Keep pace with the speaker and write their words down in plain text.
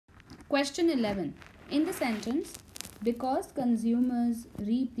Question 11. In the sentence, because consumers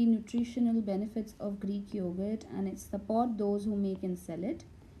reap the nutritional benefits of Greek yogurt and it support those who make and sell it,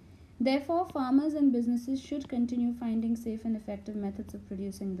 therefore farmers and businesses should continue finding safe and effective methods of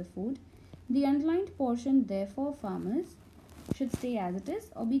producing the food. The underlined portion, therefore farmers, should stay as it is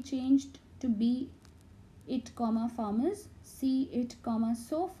or be changed to be it, farmers, C it,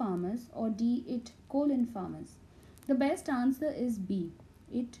 so farmers, or D it, farmers. The best answer is B,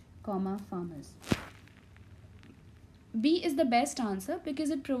 it, farmers. B is the best answer because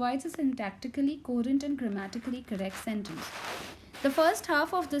it provides a syntactically coherent and grammatically correct sentence. The first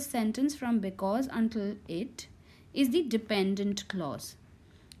half of this sentence, from because until it, is the dependent clause,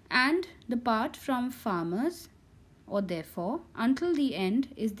 and the part from farmers or therefore until the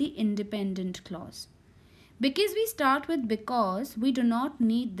end is the independent clause. Because we start with because, we do not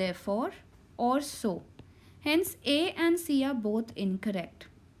need therefore or so. Hence, A and C are both incorrect.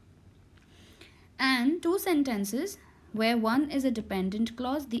 And two sentences where one is a dependent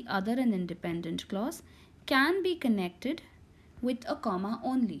clause, the other an independent clause, can be connected with a comma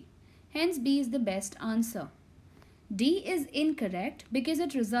only. Hence, B is the best answer. D is incorrect because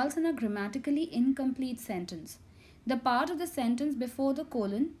it results in a grammatically incomplete sentence. The part of the sentence before the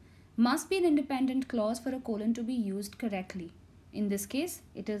colon must be an independent clause for a colon to be used correctly. In this case,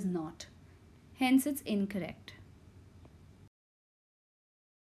 it is not. Hence, it's incorrect.